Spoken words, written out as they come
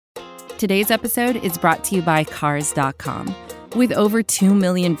Today's episode is brought to you by Cars.com. With over 2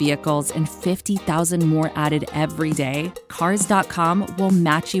 million vehicles and 50,000 more added every day, Cars.com will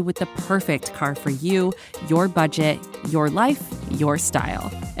match you with the perfect car for you, your budget, your life, your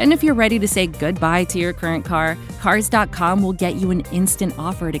style. And if you're ready to say goodbye to your current car, Cars.com will get you an instant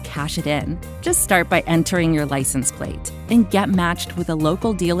offer to cash it in. Just start by entering your license plate and get matched with a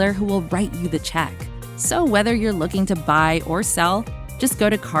local dealer who will write you the check. So whether you're looking to buy or sell, just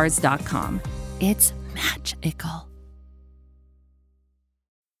go to Cars.com. It's magical.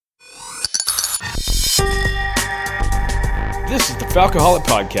 This is the Falcoholic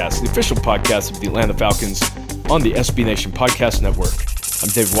Podcast, the official podcast of the Atlanta Falcons on the SB Nation Podcast Network. I'm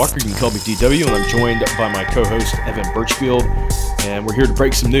David Walker, you can call me DW, and I'm joined by my co-host, Evan Birchfield. And we're here to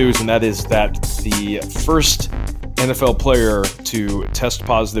break some news, and that is that the first NFL player to test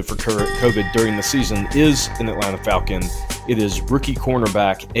positive for COVID during the season is an Atlanta Falcon. It is rookie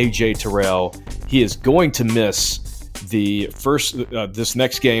cornerback AJ Terrell. He is going to miss the first this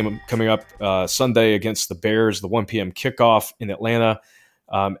next game coming up Sunday against the Bears, the 1 p.m. kickoff in Atlanta.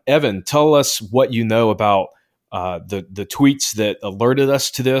 Evan, tell us what you know about the tweets that alerted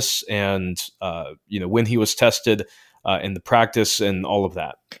us to this, and when he was tested in the practice and all of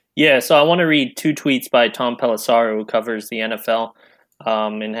that. Yeah, so I want to read two tweets by Tom Pelissero, who covers the NFL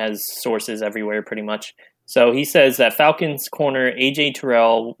and has sources everywhere pretty much. So he says that Falcons corner AJ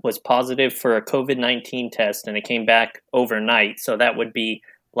Terrell was positive for a COVID-19 test, and it came back overnight. So that would be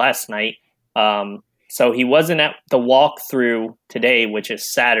last night. So he wasn't at the walkthrough today, which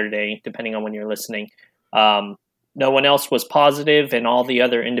is Saturday, depending on when you're listening. No one else was positive, and all the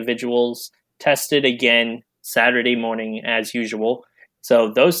other individuals tested again Saturday morning as usual.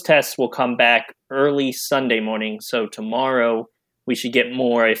 So those tests will come back early Sunday morning. So tomorrow we should get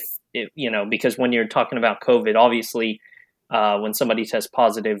more because when you're talking about COVID, obviously when somebody tests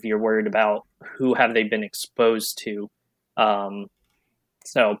positive, you're worried about who have they been exposed to. Tom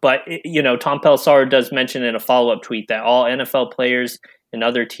Pelissero does mention in a follow-up tweet that all NFL players and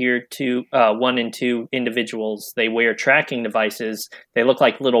other tier 1 and 2 individuals, they wear tracking devices. They look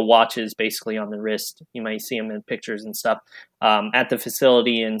like little watches basically on the wrist. You might see them in pictures and stuff at the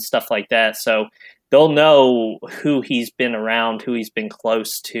facility and stuff like that. So they'll know who he's been around, who he's been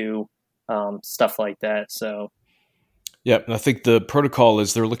close to, stuff like that. So, yeah, I think the protocol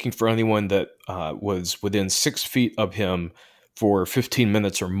is they're looking for anyone that was within 6 feet of him for 15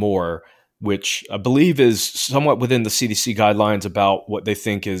 minutes or more, which I believe is somewhat within the CDC guidelines about what they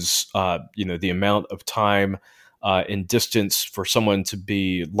think is, the amount of time and distance for someone to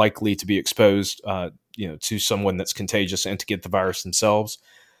be likely to be exposed, to someone that's contagious and to get the virus themselves.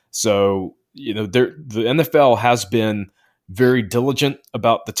 So, the NFL has been very diligent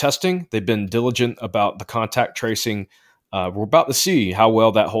about the testing. They've been diligent about the contact tracing. We're about to see how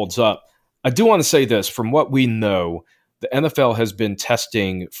well that holds up. I do want to say this, from what we know, the NFL has been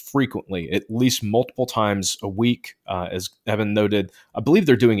testing frequently, at least multiple times a week, as Evan noted. I believe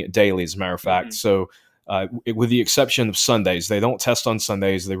they're doing it daily, as a matter of fact. Mm-hmm. So with the exception of Sundays, they don't test on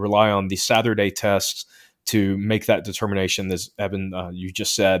Sundays. They rely on the Saturday tests to make that determination, as Evan, you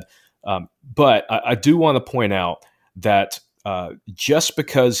just said. But I do want to point out that just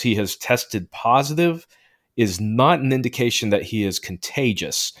because he has tested positive is not an indication that he is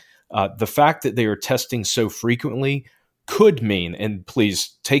contagious. The fact that they are testing so frequently could mean, and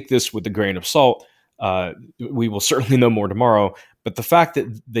please take this with a grain of salt, we will certainly know more tomorrow, but the fact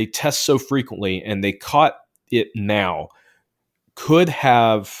that they test so frequently and they caught it now could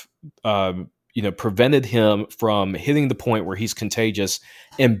have prevented him from hitting the point where he's contagious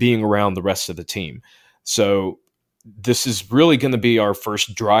and being around the rest of the team. So this is really going to be our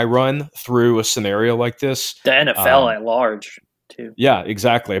first dry run through a scenario like this. The NFL at large, too. Yeah,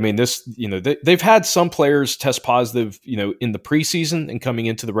 exactly. I mean, this, they've had some players test positive, in the preseason and coming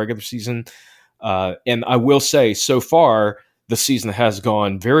into the regular season. And I will say, so far, the season has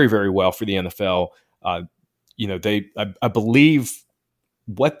gone very, very well for the NFL. I believe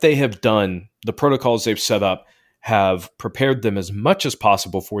what they have done, the protocols they've set up, have prepared them as much as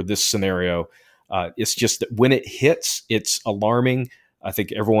possible for this scenario. It's just that when it hits, it's alarming. I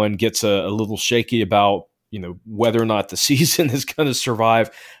think everyone gets a little shaky about, whether or not the season is going to survive.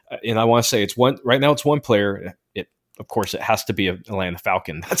 And I want to say right now it's one player. Of course, it has to be an Atlanta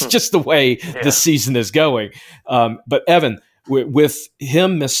Falcon. That's just the way the season is going. But Evan, with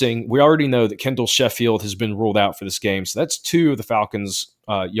him missing, we already know that Kendall Sheffield has been ruled out for this game. So that's two of the Falcons'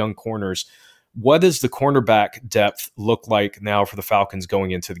 young corners. What does the cornerback depth look like now for the Falcons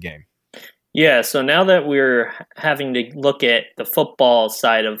going into the game? Yeah, so now that we're having to look at the football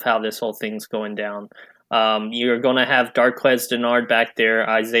side of how this whole thing's going down, You're going to have Darquez Denard back there,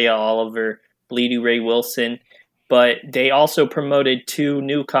 Isaiah Oliver, Bleedy Ray Wilson. But they also promoted 2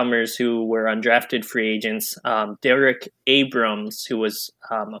 newcomers who were undrafted free agents. Derek Abrams, who was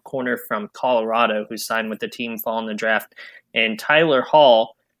a corner from Colorado, who signed with the team following the draft, and Tyler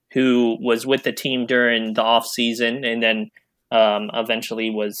Hall, who was with the team during the offseason and then eventually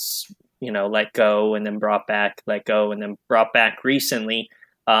was, let go and then brought back, let go and then brought back recently.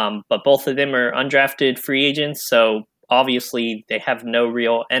 But both of them are undrafted free agents, so obviously they have no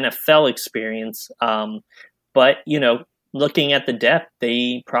real NFL experience. But, looking at the depth,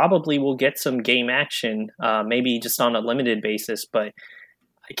 they probably will get some game action, maybe just on a limited basis. But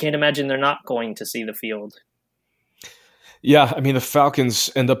I can't imagine they're not going to see the field. Yeah, I mean, the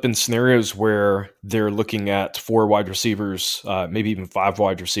Falcons end up in scenarios where they're looking at 4 wide receivers, maybe even 5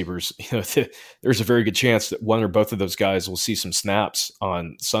 wide receivers. There's a very good chance that one or both of those guys will see some snaps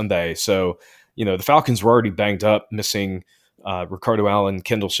on Sunday. So, the Falcons were already banged up, missing Ricardo Allen,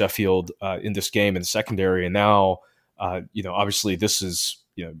 Kendall Sheffield in this game in the secondary. And now, obviously this is,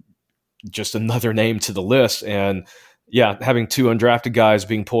 just another name to the list. And yeah, having 2 undrafted guys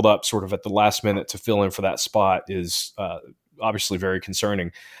being pulled up sort of at the last minute to fill in for that spot is obviously very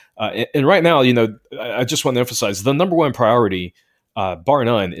concerning. And right now, I just want to emphasize the number one priority, bar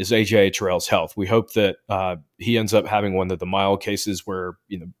none, is AJ Terrell's health. We hope that he ends up having one of the mild cases where,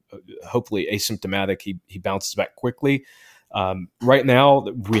 hopefully asymptomatic, he bounces back quickly. Right now,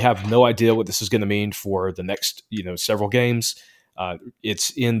 we have no idea what this is going to mean for the next, several games.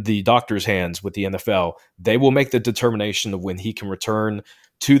 It's in the doctor's hands with the NFL. They will make the determination of when he can return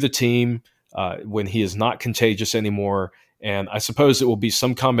to the team, when he is not contagious anymore. And I suppose it will be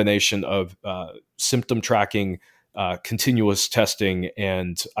some combination of symptom tracking, continuous testing,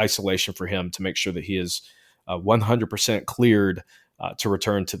 and isolation for him to make sure that he is 100% cleared to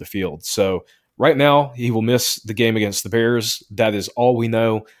return to the field. So right now, he will miss the game against the Bears. That is all we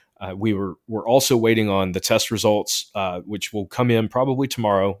know. We're also waiting on the test results, which will come in probably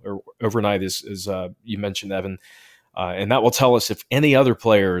tomorrow or overnight, as you mentioned, Evan. And that will tell us if any other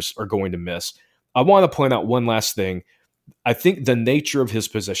players are going to miss. I want to point out one last thing. I think the nature of his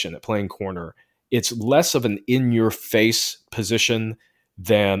position at playing corner, it's less of an in-your-face position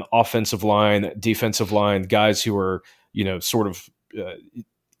than offensive line, defensive line, guys who are, sort of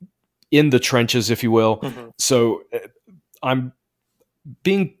in the trenches, if you will. Mm-hmm. So I'm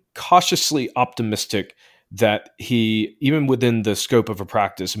being cautiously optimistic that he, even within the scope of a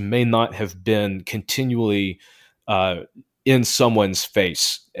practice, may not have been continually in someone's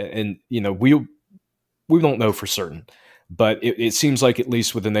face. And, we don't know for certain, but it seems like, at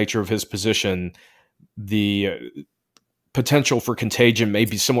least with the nature of his position, the potential for contagion may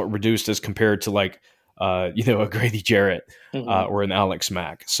be somewhat reduced as compared to a Grady Jarrett or an Alex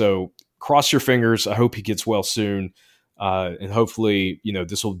Mack. So cross your fingers. I hope he gets well soon. And hopefully,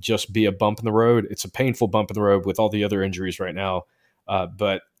 this will just be a bump in the road. It's a painful bump in the road with all the other injuries right now.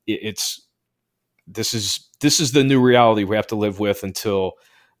 But this is the new reality we have to live with until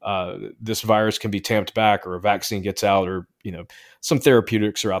this virus can be tamped back, or a vaccine gets out, or, some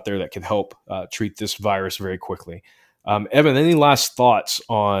therapeutics are out there that can help treat this virus very quickly. Evan, any last thoughts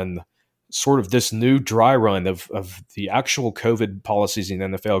on sort of this new dry run of the actual COVID policies in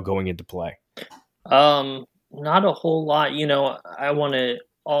the NFL going into play? Not a whole lot. I want to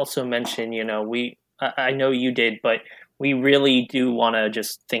also mention, I know you did, but we really do want to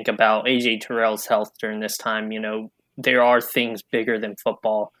just think about AJ Terrell's health during this time. There are things bigger than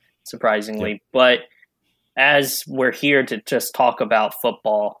football, surprisingly. Yeah. But as we're here to just talk about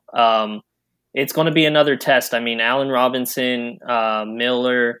football, it's going to be another test. I mean, Allen Robinson,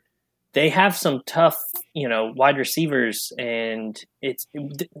 Miller, they have some tough, wide receivers, and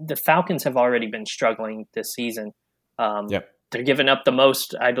the Falcons have already been struggling this season. They're giving up the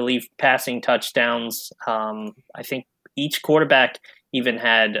most, I believe, passing touchdowns. I think each quarterback even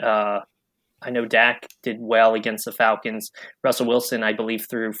had, I know Dak did well against the Falcons. Russell Wilson, I believe,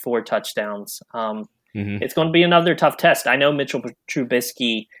 threw 4 touchdowns. It's going to be another tough test. I know Mitchell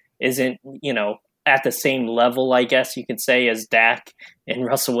Trubisky isn't, at the same level, I guess you could say, as Dak and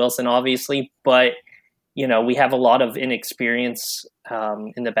Russell Wilson, obviously. But, we have a lot of inexperience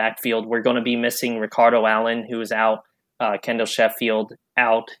in the backfield. We're going to be missing Ricardo Allen, who is out, Kendall Sheffield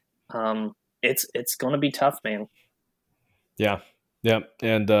out. It's going to be tough, man. Yeah.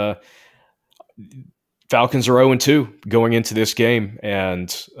 And Falcons are 0-2 going into this game. And,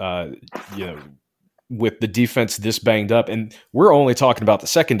 with the defense this banged up, and we're only talking about the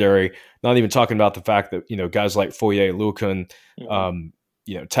secondary, not even talking about the fact that, guys like Foye Lucan,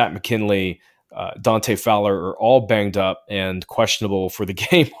 Tat McKinley, Dante Fowler are all banged up and questionable for the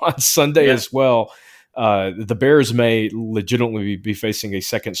game on Sunday as well. the Bears may legitimately be facing a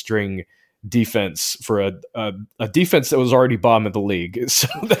second string defense for a defense that was already bottom of the league. So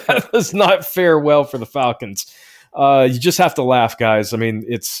that does not fare well for the Falcons. You just have to laugh, guys. I mean,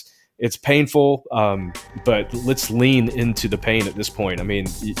 it's painful, but let's lean into the pain at this point. I mean,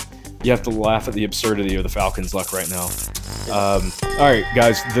 you have to laugh at the absurdity of the Falcons' luck right now. All right,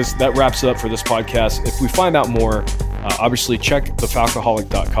 guys, that wraps it up for this podcast. If we find out more, obviously check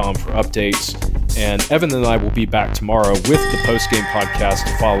thefalcoholic.com for updates. And Evan and I will be back tomorrow with the post-game podcast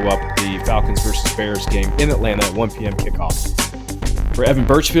to follow up the Falcons versus Bears game in Atlanta at 1 p.m. kickoff. For Evan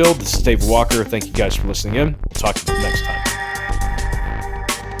Birchfield, this is Dave Walker. Thank you guys for listening in. We'll talk to you next time.